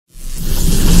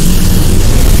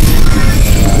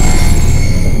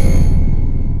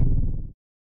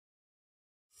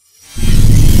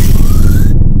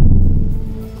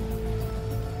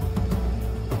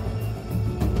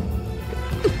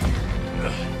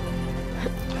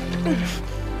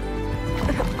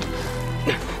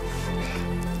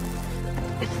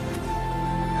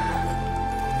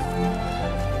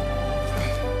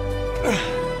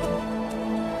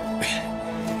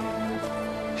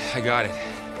I got it.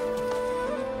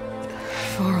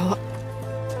 Varl,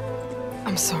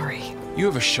 I'm sorry. You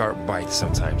have a sharp bite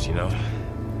sometimes, you know?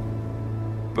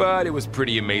 But it was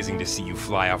pretty amazing to see you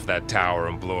fly off that tower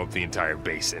and blow up the entire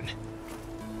basin.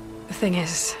 The thing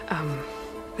is,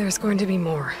 there's going to be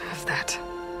more of that.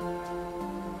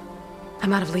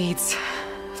 I'm out of leads,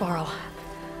 Varl.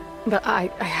 But I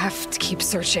have to keep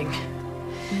searching.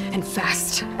 And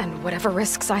fast, and whatever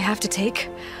risks I have to take,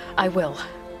 I will.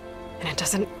 And it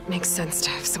doesn't make sense to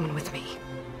have someone with me.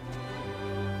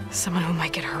 Someone who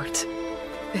might get hurt.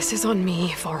 This is on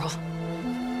me, Varl.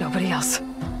 Nobody else.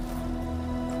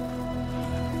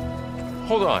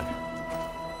 Hold on.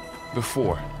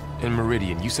 Before, in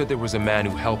Meridian, you said there was a man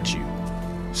who helped you.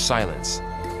 Silence.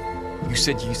 You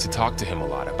said you used to talk to him a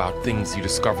lot about things you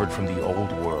discovered from the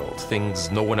old world, things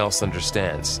no one else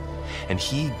understands. And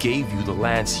he gave you the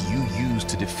lance you used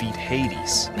to defeat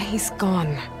Hades. He's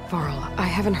gone, Varl. I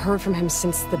haven't heard from him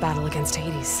since the battle against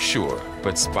Hades. Sure,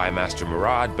 but Spy Master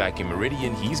Murad back in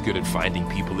Meridian, he's good at finding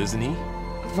people, isn't he?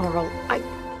 Varl,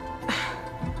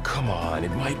 Come on,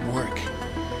 it might work.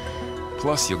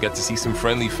 Plus, you'll get to see some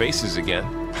friendly faces again.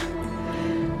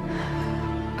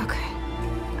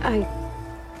 Okay.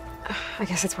 I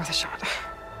guess it's worth a shot.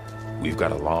 We've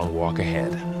got a long walk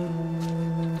ahead.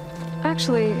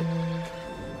 Actually,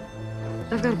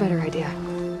 I've got a better idea.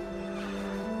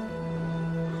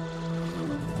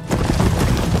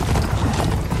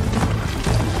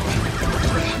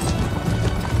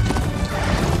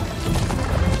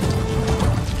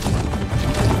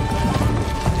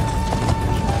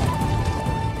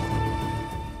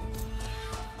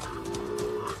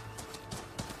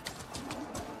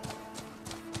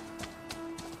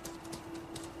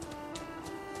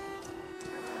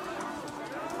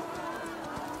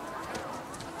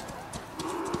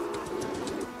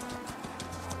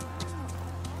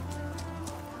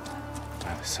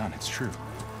 Son, it's true.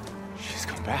 She's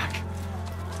come back.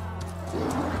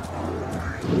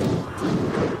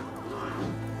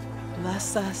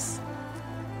 Bless us.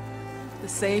 The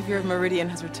savior of Meridian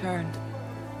has returned.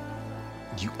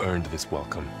 You earned this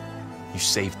welcome. You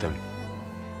saved them.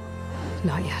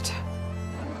 Not yet.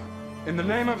 In the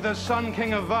name of the Sun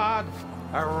King of Vard,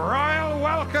 a royal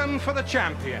welcome for the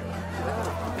champion.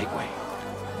 Make way.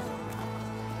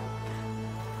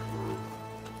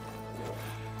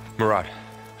 Murad,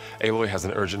 Aloy has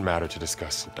an urgent matter to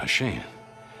discuss. Does she?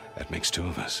 That makes two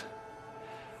of us.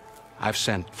 I've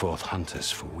sent forth hunters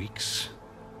for weeks.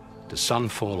 To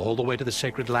Sunfall all the way to the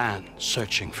Sacred Land,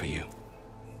 searching for you.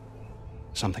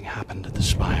 Something happened at the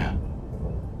Spire.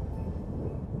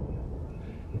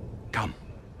 Come.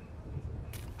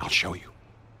 I'll show you.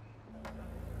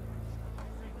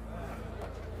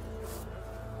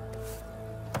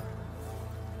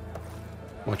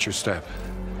 Watch your step.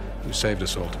 You saved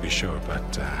us all, to be sure,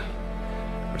 but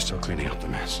we're still cleaning up the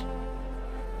mess.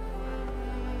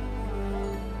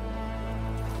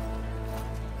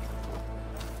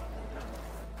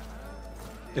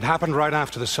 It happened right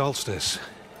after the solstice.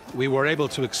 We were able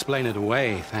to explain it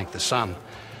away, thank the sun.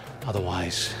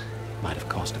 Otherwise, it might have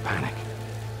caused a panic.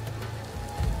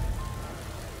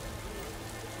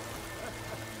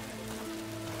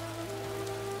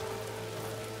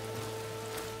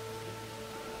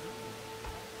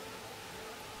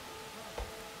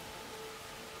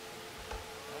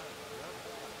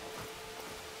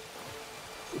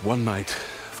 One night,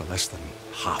 for less than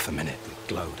half a minute, it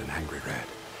glowed an angry red.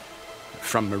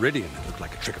 From Meridian, it looked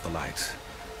like a trick of the light.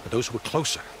 But those who were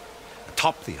closer,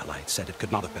 atop the light, said it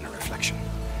could not have been a reflection.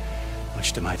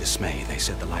 Much to my dismay, they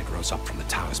said the light rose up from the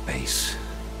tower's base.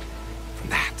 From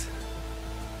that.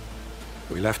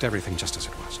 We left everything just as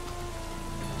it was.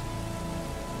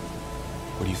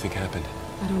 What do you think happened?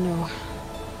 I don't know.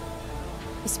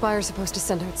 The Spire's supposed to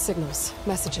send out signals,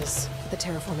 messages, for the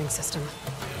terraforming system.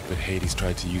 But Hades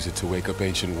tried to use it to wake up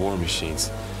ancient war machines.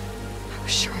 I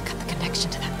was sure I got the connection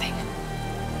to that thing.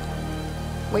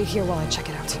 Wait here while I check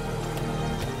it out.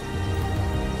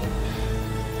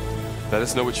 Let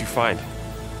us know what you find.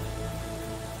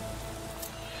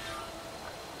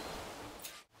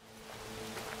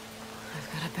 I've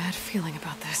got a bad feeling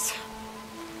about this.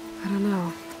 I don't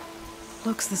know.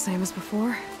 Looks the same as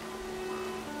before.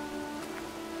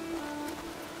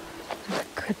 I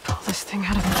could pull this thing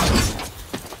out of it.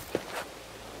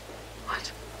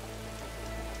 What?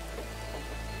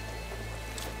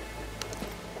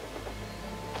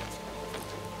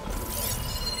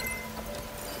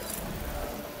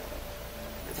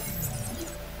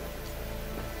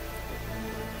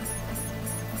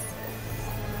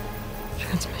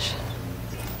 Transmission.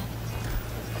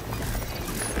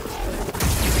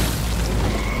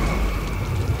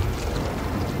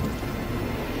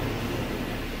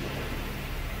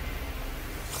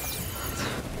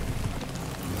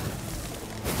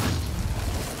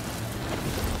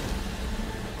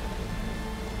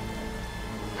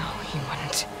 No, he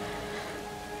wouldn't.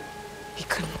 He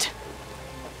couldn't.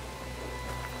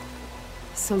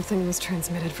 Something was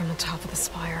transmitted from the top of the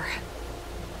spire.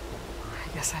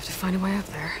 I guess I have to find a way up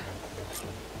there.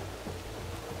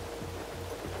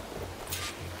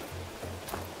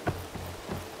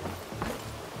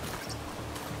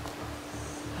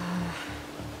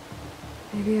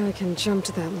 Maybe I can jump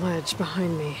to that ledge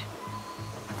behind me.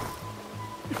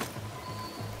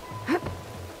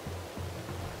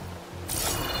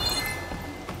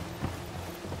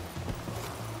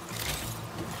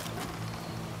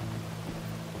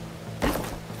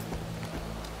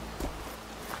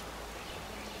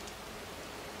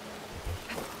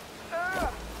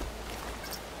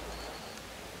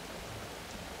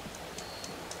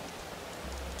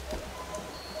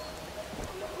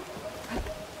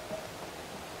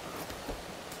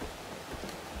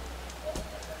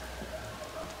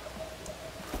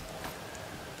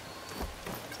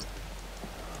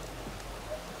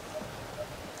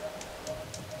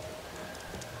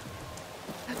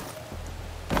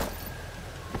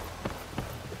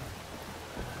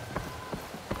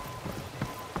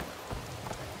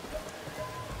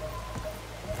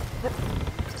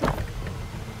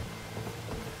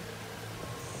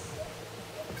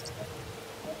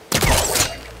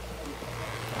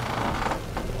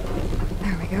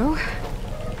 There we go.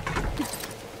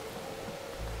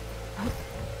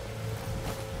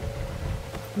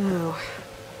 Now,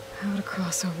 how to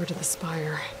cross over to the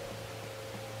spire.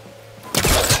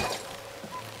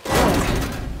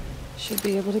 Should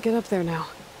be able to get up there now.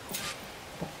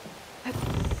 I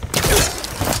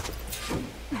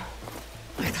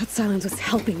thought Silence was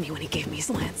helping me when he gave me his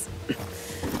lance.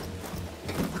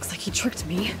 Looks like he tricked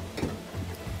me.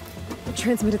 He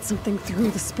transmitted something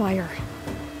through the spire.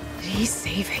 Did he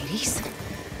save Hades?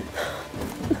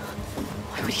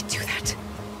 Why would he do that?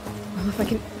 Well, if I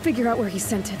can figure out where he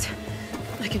sent it,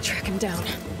 I can track him down.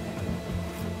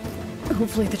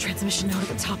 Hopefully the transmission node at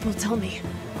the top will tell me.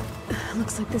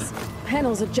 Looks like this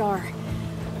panel's ajar.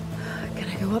 Can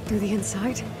I go up through the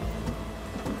inside?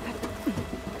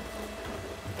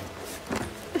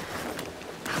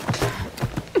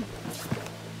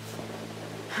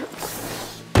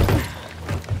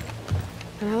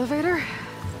 An elevator?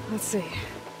 Let's see.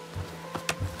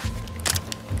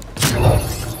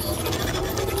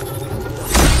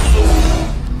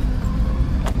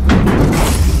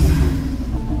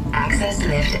 Access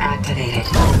lift activated.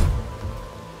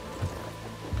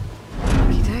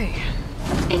 Lucky day.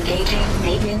 Engaging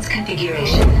maintenance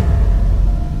configuration.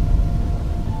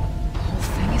 The whole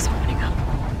thing is opening up.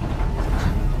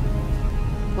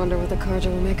 Wonder what the Carja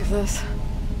will make of this.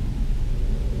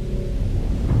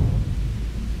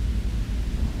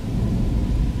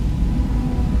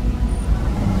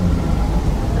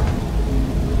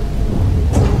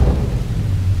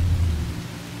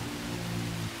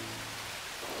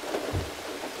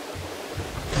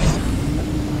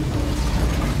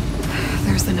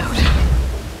 There's the note.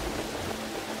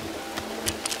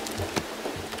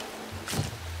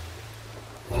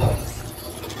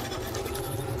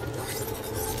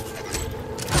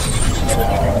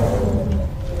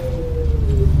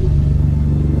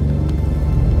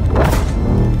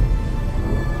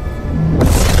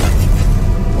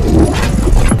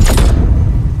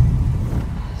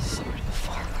 Sword of the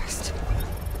Forest.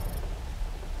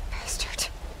 Bastard.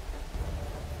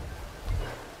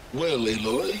 Well,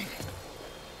 Aloy,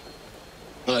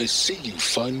 I see you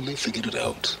finally figured it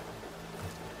out.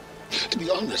 To be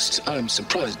honest, I'm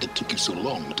surprised it took you so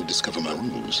long to discover my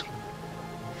ruse.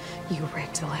 You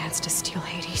rigged the lance to steal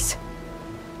Hades.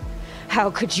 How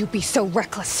could you be so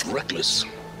reckless? Reckless.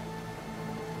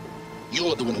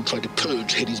 You're the one who tried to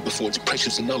purge Hades before its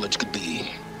precious knowledge could be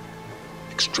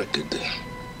extracted.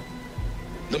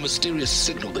 The mysterious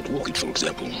signal that woke it, for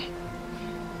example.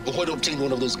 Or why to obtain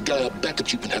one of those Gaia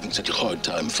backups you've been having such a hard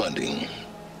time finding.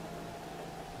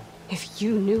 If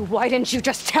you knew, why didn't you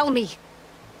just tell me?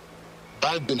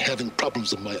 I've been having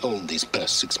problems of my own these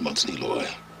past 6 months, Aloy.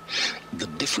 The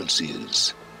difference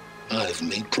is, I've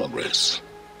made progress.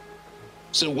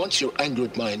 So once your anger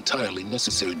at my entirely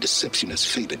necessary deception has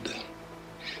faded,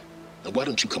 now why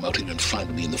don't you come out here and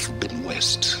find me in the Forbidden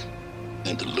West,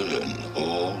 and learn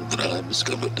all that I've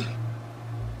discovered?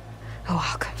 Oh,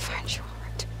 I'll come find you, all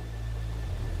right.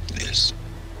 Yes.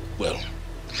 Well,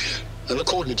 and the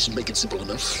coordinates should make it simple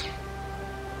enough.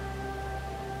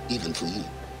 even for you.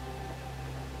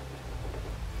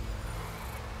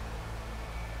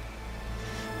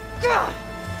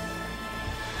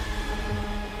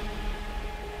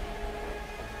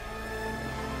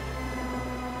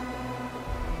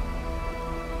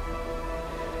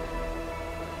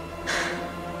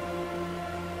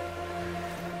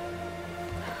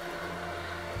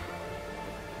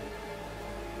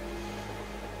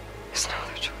 There's no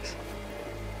other choice.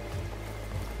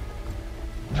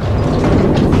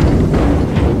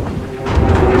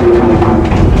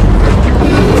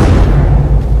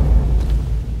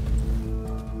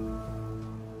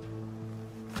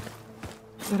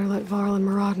 Better let Varl and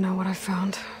Murad know what I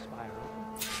found.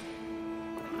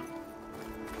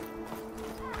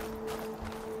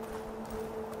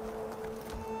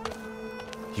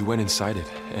 You went inside it,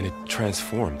 and it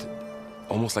transformed.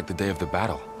 Almost like the day of the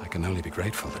battle. I can only be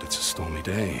grateful that it's a stormy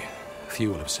day. Few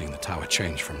will have seen the tower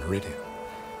change from Meridian.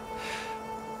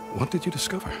 What did you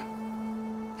discover?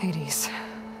 Hades.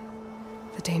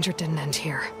 The danger didn't end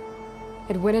here.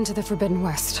 It went into the Forbidden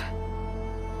West.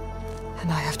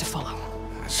 And I have to follow.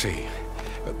 I see.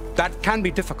 That can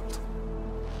be difficult.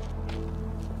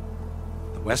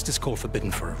 The West is called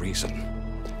Forbidden for a reason.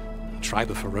 A tribe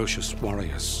of ferocious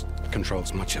warriors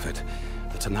controls much of it.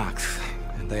 The Tanakh.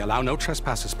 And they allow no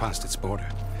trespassers past its border.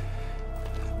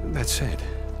 That said,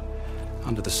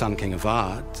 under the Sun King of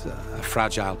Ard, a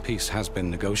fragile peace has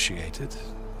been negotiated.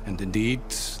 And indeed,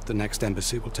 the next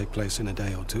embassy will take place in a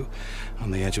day or two on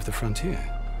the edge of the frontier.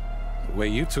 Were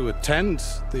you to attend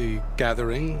the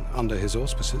gathering under his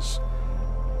auspices,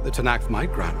 the Tanakh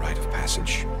might grant right of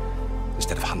passage,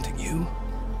 instead of hunting you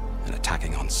and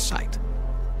attacking on sight.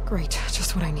 Great,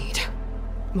 just what I need.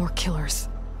 More killers.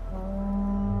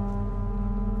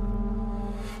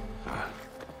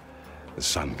 The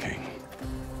Sun King.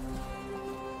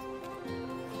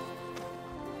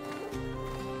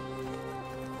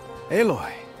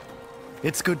 Aloy,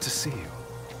 it's good to see you.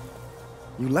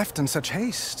 You left in such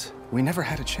haste. We never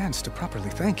had a chance to properly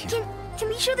thank you. Can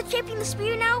we show the champion the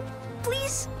spear now,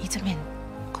 please? Itamin,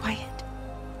 quiet.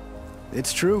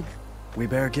 It's true. We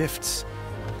bear gifts.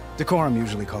 Decorum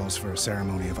usually calls for a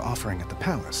ceremony of offering at the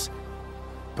palace.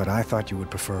 But I thought you would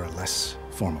prefer a less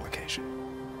formal occasion.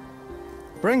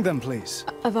 Bring them, please.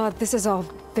 Avad, this is all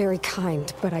very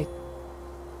kind, but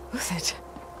Who's it?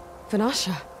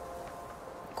 Vanasha.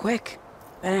 Quick.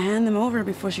 Better hand them over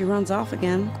before she runs off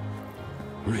again.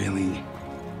 Really?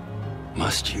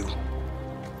 Must you?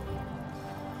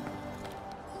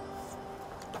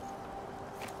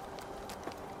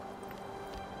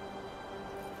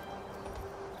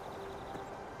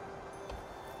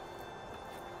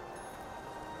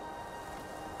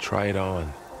 Try it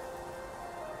on.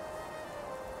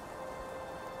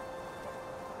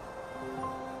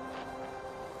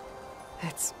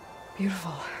 It's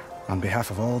beautiful. On behalf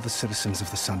of all the citizens of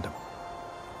the Sundom,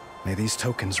 may these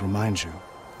tokens remind you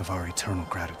of our eternal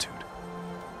gratitude.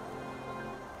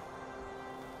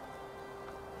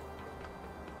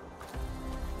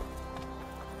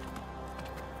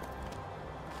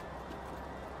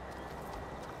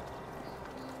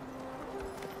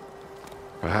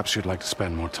 Perhaps you'd like to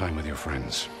spend more time with your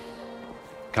friends.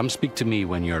 Come speak to me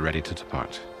when you're ready to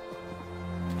depart.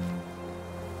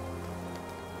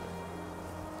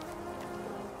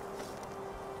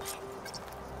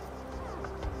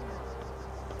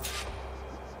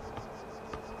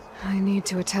 I need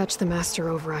to attach the Master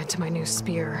Override to my new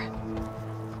spear.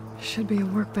 Should be a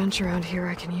workbench around here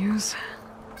I can use.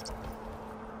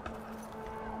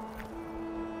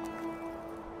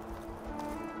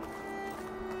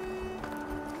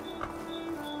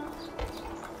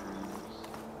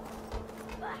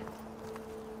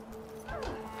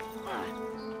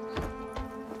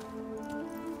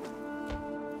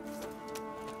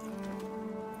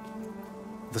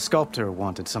 The sculptor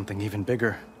wanted something even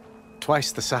bigger.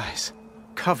 Twice the size,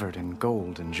 covered in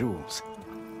gold and jewels.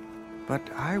 But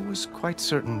I was quite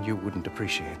certain you wouldn't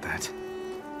appreciate that.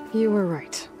 You were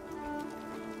right.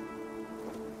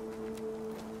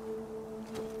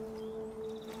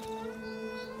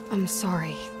 I'm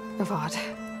sorry, Avad.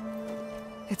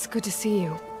 It's good to see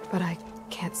you, but I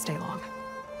can't stay long.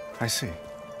 I see.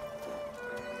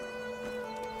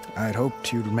 I'd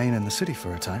hoped you'd remain in the city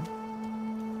for a time.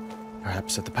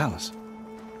 Perhaps at the palace.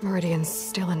 Meridian's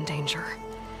still in danger,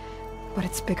 but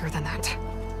it's bigger than that.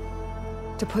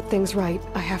 To put things right,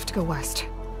 I have to go west.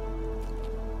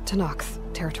 To Nox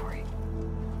territory.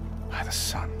 By the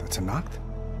sun, that's a Noct?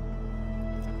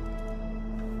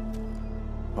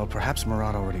 Well, perhaps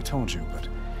Murad already told you, but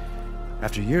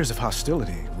after years of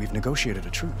hostility, we've negotiated a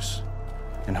truce,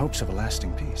 in hopes of a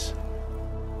lasting peace.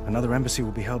 Another embassy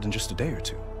will be held in just a day or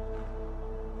two.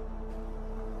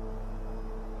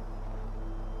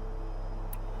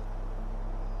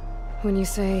 When you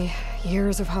say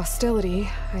years of hostility,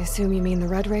 I assume you mean the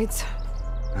Red Raids?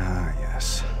 Ah,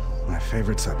 yes. My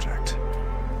favorite subject.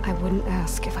 I wouldn't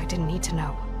ask if I didn't need to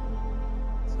know.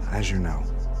 As you know,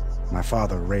 my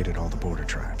father raided all the border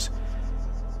tribes.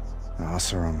 The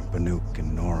Oseram, Banuk,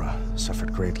 and Nora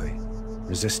suffered greatly,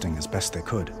 resisting as best they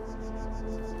could.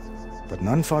 But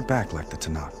none fought back like the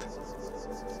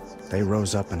Tanakh. They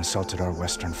rose up and assaulted our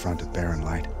western front at Barren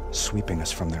Light, sweeping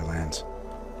us from their lands.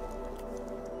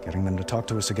 Getting them to talk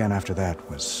to us again after that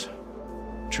was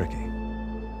tricky.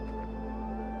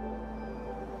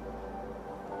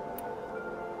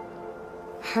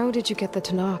 How did you get the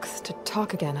Tanakh to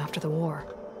talk again after the war?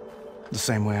 The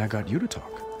same way I got you to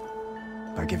talk.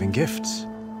 By giving gifts.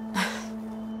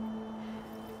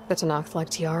 The Tanakh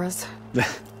like tiaras?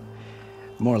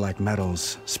 More like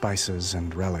medals, spices,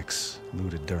 and relics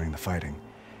looted during the fighting.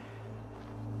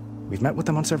 We've met with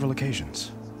them on several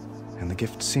occasions, and the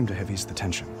gifts seem to have eased the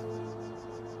tension.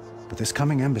 But this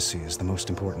coming embassy is the most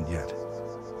important yet.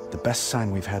 The best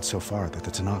sign we've had so far that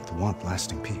the Tanakh want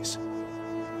lasting peace.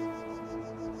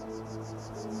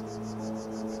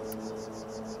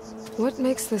 What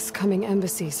makes this coming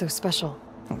embassy so special?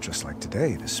 Oh, just like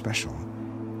today, it is special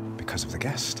because of the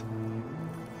guest.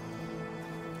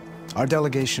 Our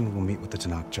delegation will meet with the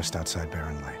Tanakh just outside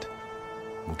Barren Light.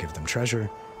 We'll give them treasure,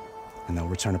 and they'll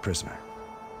return a prisoner.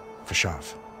 Fashav,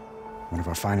 one of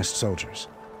our finest soldiers.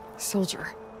 Soldier?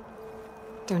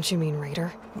 Don't you mean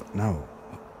raider? No,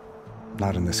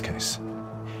 not in this case.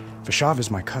 Fashav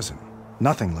is my cousin,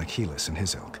 nothing like Helis and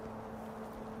his ilk.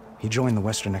 He joined the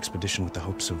Western expedition with the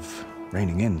hopes of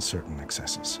reining in certain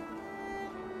excesses.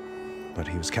 But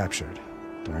he was captured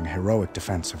during a heroic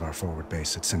defense of our forward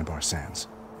base at Cinnabar Sands,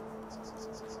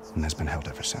 and has been held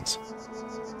ever since.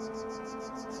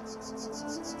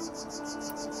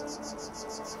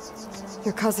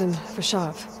 Your cousin,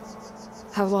 Fashav.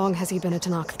 How long has he been a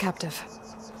Tanakh captive?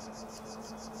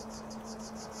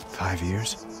 5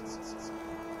 years.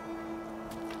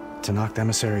 Tanakh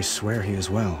emissaries swear he is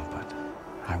well, but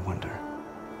I wonder.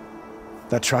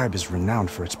 That tribe is renowned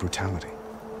for its brutality.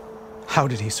 How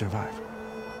did he survive?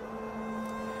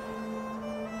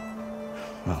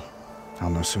 Well, I'll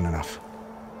know soon enough.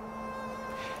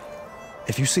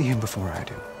 If you see him before I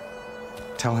do,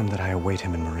 tell him that I await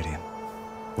him in Meridian,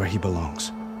 where he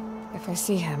belongs. If I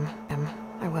see him,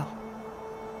 I will.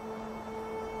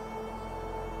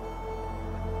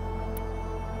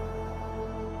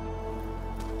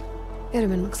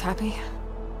 Itaman looks happy.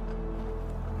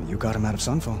 You got him out of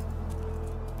Sunfall.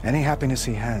 Any happiness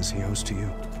he has, he owes to you.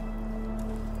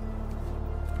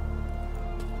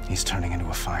 He's turning into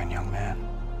a fine young man,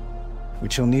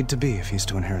 which he'll need to be if he's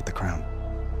to inherit the crown.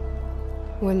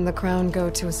 Wouldn't the crown go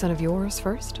to a son of yours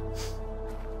first?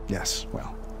 Yes,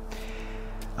 well,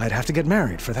 I'd have to get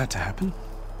married for that to happen.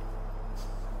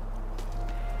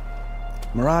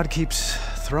 Murad keeps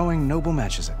throwing noble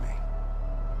matches at me.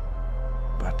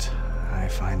 But I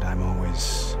find I'm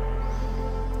always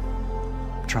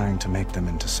trying to make them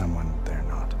into someone they're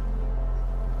not.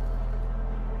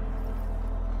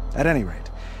 At any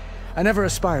rate, I never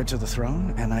aspired to the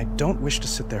throne, and I don't wish to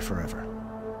sit there forever.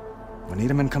 When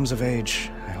Itaman comes of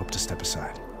age, I hope to step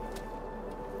aside.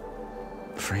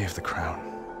 Free of the crown.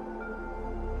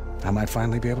 I might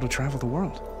finally be able to travel the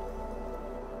world.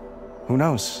 Who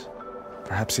knows?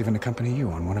 Perhaps even accompany you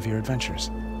on one of your adventures.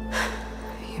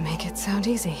 You make it sound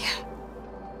easy.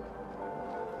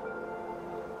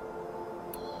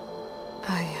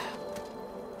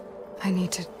 I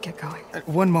need to get going.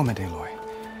 One moment, Aloy.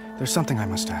 There's something I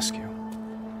must ask you.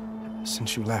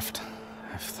 Since you left,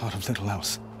 I've thought of little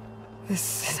else.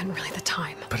 This isn't really the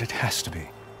time. But it has to be.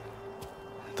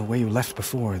 The way you left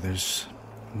before, there's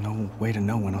no way to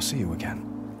know when I'll see you again.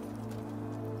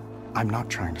 I'm not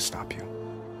trying to stop you,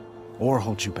 or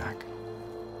hold you back,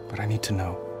 but I need to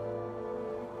know.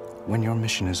 When your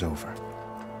mission is over,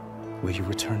 will you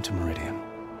return to Meridian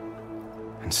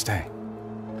and stay?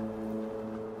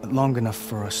 Long enough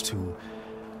for us to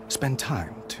spend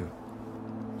time, to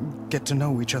get to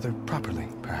know each other properly,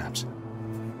 perhaps.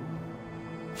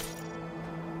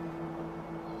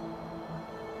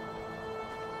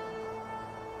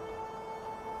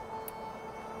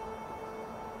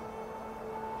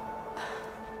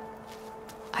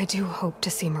 I do hope to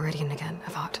see Meridian again,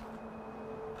 Avat.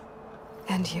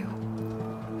 And you.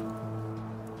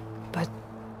 But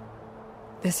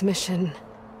this mission,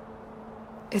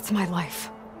 it's my life.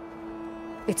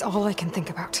 It's all I can think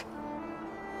about.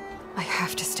 I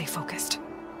have to stay focused.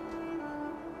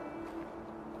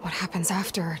 What happens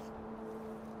after?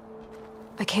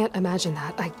 I can't imagine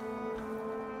that.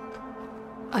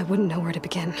 I wouldn't know where to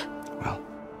begin. Well,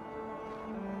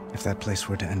 If that place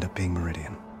were to end up being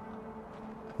Meridian,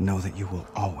 know that you will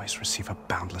always receive a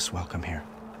boundless welcome here.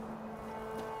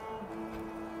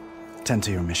 Tend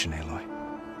to your mission, Aloy.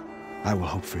 I will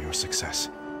hope for your success,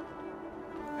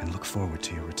 and look forward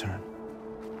to your return.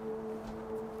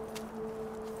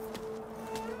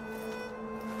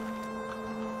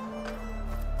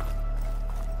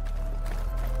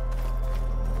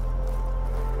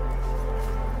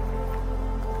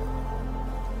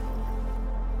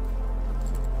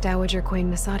 Dowager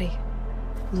Queen Masadi.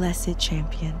 Blessed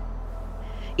champion.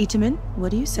 Itamen,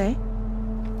 what do you say?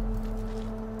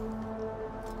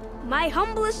 My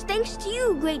humblest thanks to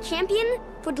you, great champion,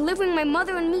 for delivering my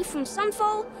mother and me from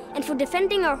Sunfall, and for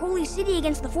defending our holy city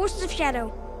against the forces of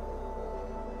Shadow.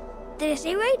 Did I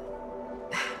say right?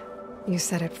 You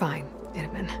said it fine,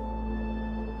 Itamen.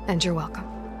 And you're welcome.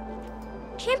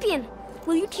 Champion,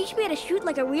 will you teach me how to shoot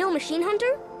like a real machine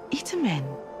hunter? Itamen.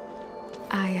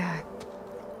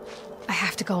 I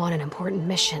have to go on an important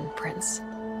mission, Prince.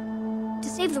 To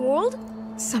save the world?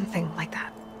 Something like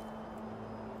that.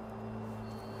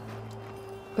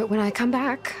 But when I come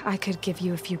back, I could give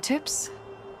you a few tips.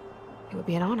 It would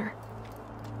be an honor.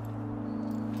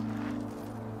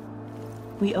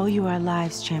 We owe you our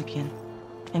lives, champion,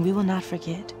 and we will not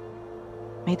forget.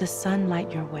 May the sun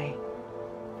light your way.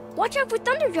 Watch out for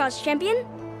Thunderjaws, champion!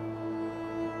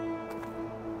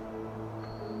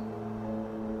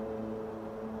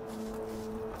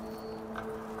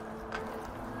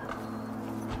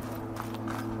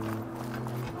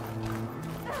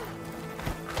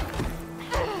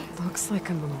 Looks like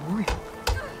a memorial.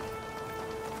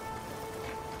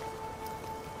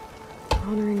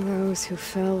 Honoring those who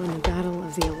fell in the Battle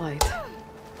of the Elite.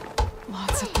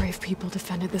 Lots of brave people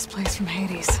defended this place from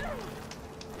Hades.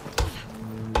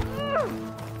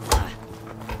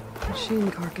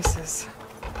 Machine carcasses.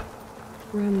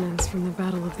 Remnants from the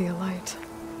Battle of the Elite.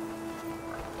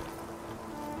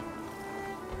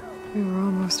 We were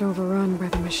almost overrun by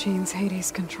the machines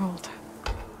Hades controlled.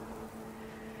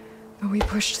 But we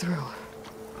pushed through.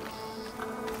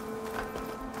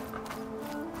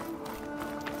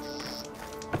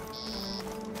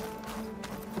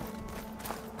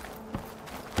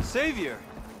 Savior!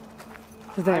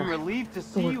 There. I'm relieved to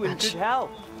see The you in workbench. good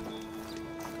health.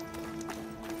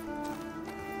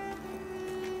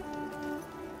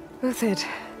 Uthid,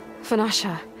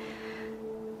 Vanasha,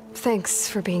 thanks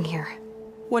for being here.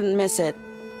 Wouldn't miss it,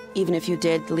 even if you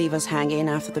did leave us hanging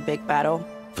after the big battle.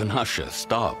 Vanasha,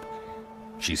 stop.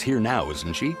 She's here now,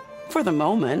 isn't she? For the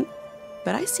moment.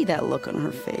 But I see that look on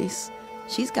her face.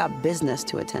 She's got business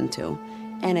to attend to,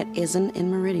 and it isn't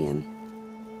in Meridian.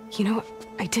 You know,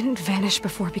 I didn't vanish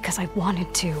before because I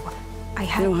wanted to. I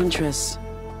had... No, Huntress.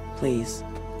 Please.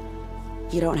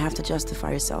 You don't have to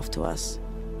justify yourself to us.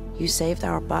 You saved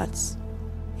our butts.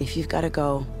 If you've got to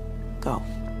go, go.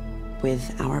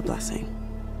 With our blessing.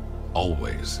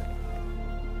 Always.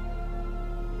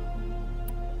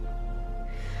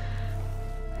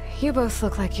 You both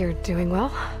look like you're doing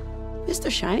well. Mr.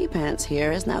 Shiny Pants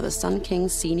here is now the Sun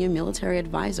King's senior military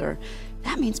advisor.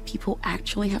 That means people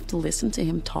actually have to listen to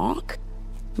him talk?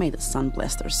 May the sun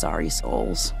bless their sorry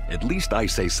souls. At least I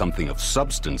say something of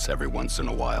substance every once in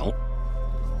a while.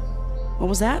 What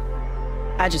was that?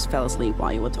 I just fell asleep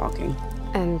while you were talking.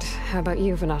 And how about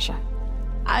you, Vanasha?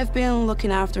 I've been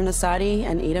looking after Nasadi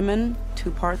and Itamen. 2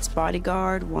 parts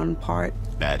bodyguard, 1 part...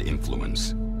 Bad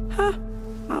influence. Huh.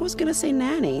 I was gonna say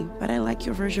nanny, but I like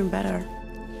your version better.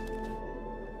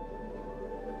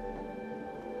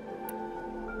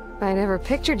 I never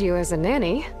pictured you as a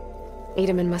nanny.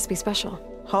 Itamen must be special.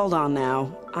 Hold on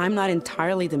now. I'm not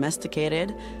entirely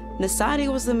domesticated. Nasadi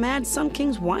was the Mad Sun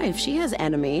King's wife. She has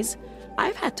enemies.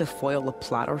 I've had to foil a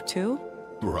plot or 2.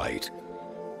 Right.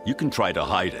 You can try to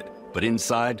hide it, but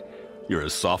inside, you're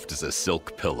as soft as a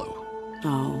silk pillow.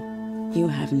 Oh, you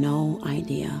have no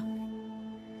idea.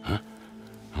 Huh?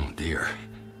 Oh dear.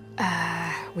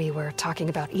 We were talking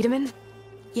about Itamen?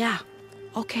 Yeah.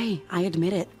 Okay, I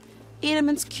admit it.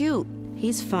 Itamen's cute.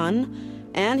 He's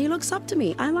fun. And he looks up to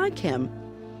me. I like him.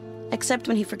 Except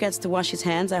when he forgets to wash his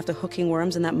hands after hooking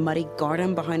worms in that muddy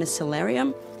garden behind a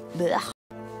solarium. Blech.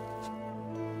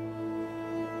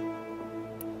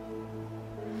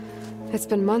 It's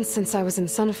been months since I was in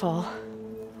Sunfall.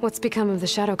 What's become of the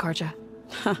Shadow Karja?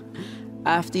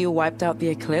 After you wiped out the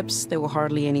eclipse, there were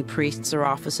hardly any priests or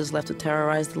officers left to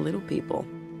terrorize the little people.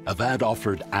 Avad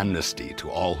offered amnesty to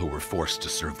all who were forced to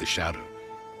serve the Shadow.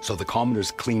 So the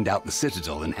commoners cleaned out the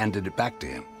citadel and handed it back to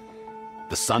him.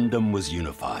 The Sundom was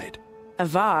unified.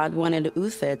 Avad wanted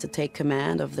Uthid to take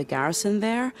command of the garrison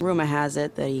there. Rumor has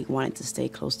it that he wanted to stay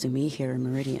close to me here in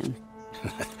Meridian.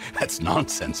 That's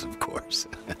nonsense, of course.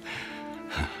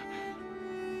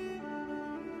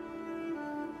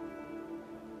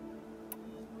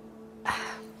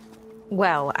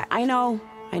 Well, I know.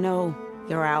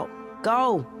 You're out.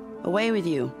 Go! Away with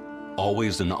you.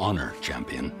 Always an honor,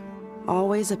 champion.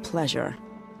 Always a pleasure.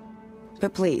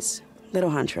 But please, little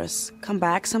huntress, come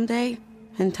back someday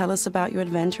and tell us about your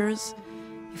adventures.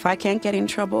 If I can't get in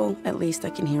trouble, at least I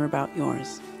can hear about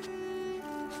yours.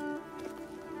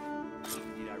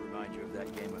 Need I remind you of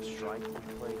that game of strike we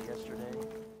played yesterday?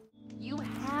 You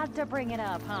had to bring it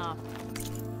up, huh?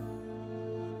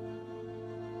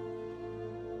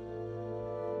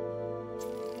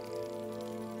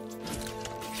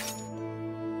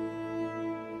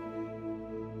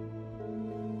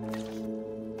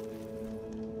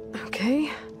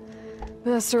 Okay.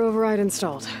 Master override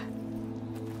installed.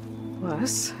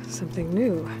 Plus, something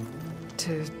new.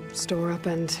 To store up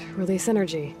and release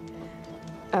energy.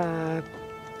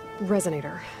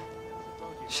 Resonator.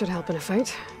 Should help in a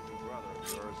fight.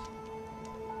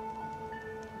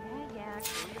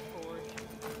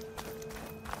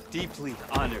 Deeply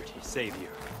honored, Savior.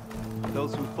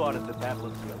 Those who fought at the Battle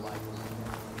of your life.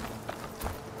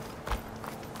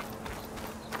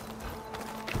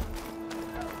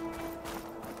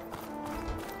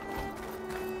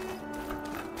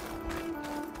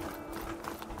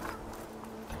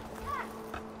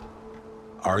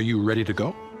 Are you ready to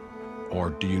go?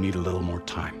 Or do you need a little more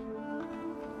time?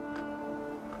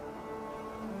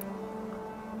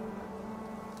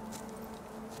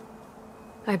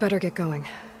 I better get going.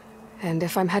 And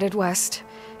if I'm headed west,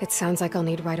 it sounds like I'll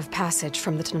need rite of passage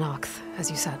from the Tenakth, as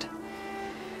you said.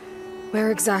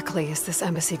 Where exactly is this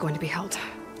embassy going to be held?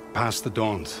 Past the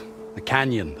Dawns, the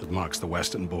canyon that marks the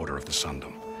western border of the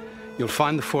Sundom. You'll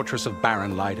find the fortress of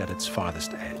Barren Light at its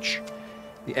farthest edge.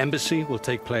 The embassy will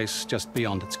take place just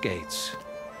beyond its gates.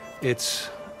 It's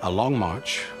a long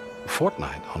march, a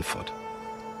fortnight on foot.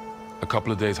 A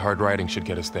couple of days hard riding should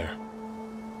get us there.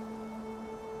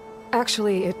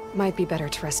 Actually, it might be better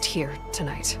to rest here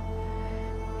tonight.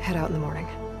 Head out in the morning.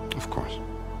 Of course.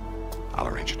 I'll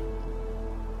arrange it.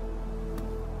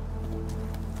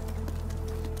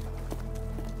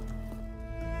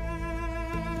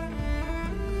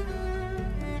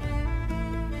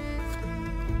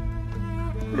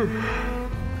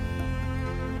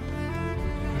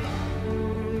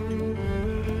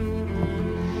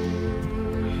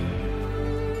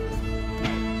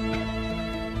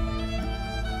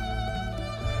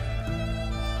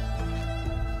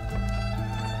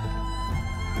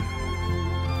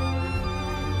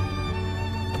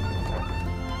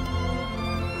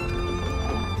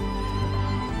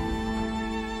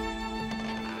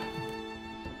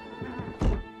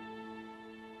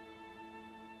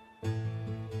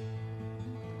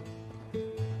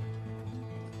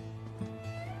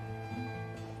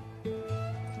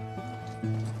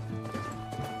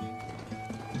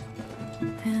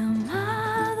 Am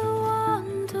I the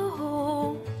one to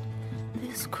hold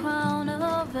this crown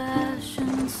of ash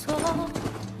and salt?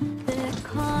 Their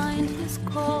kindness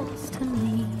calls to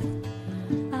me.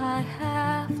 I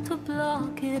have to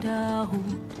block it out.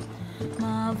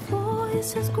 My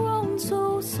voice has grown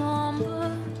so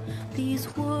somber. These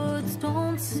words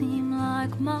don't seem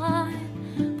like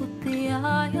mine, but the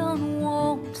iron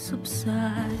won't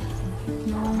subside.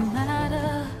 No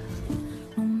matter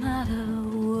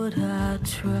what I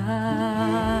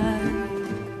try.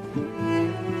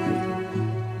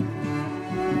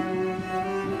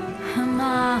 Am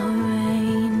I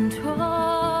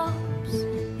raindrops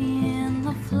in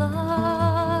the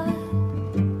flood?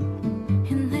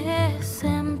 In this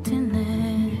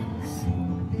emptiness,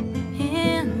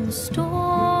 in the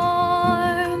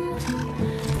storm.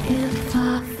 If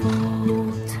I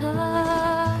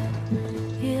falter,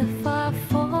 if I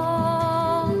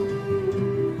fall,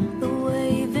 the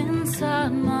wave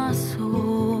inside my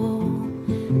soul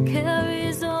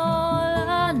carries all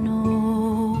I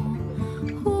know.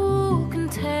 Who can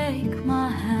take my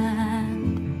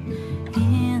hand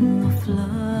in the flood?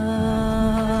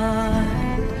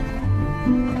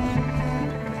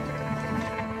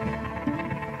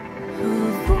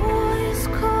 Her voice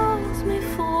calls me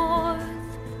forth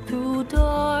through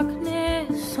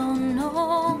darkness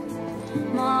unknown.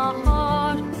 My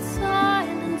heart with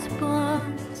silence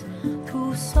burns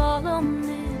through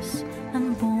solemnness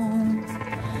and bone.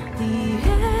 The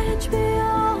edge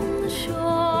beyond the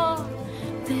shore,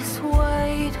 this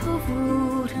weight of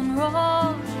root and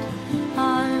rod.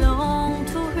 I long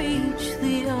to reach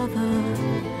the other,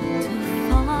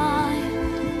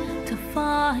 to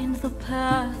find the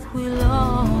path we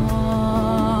lost.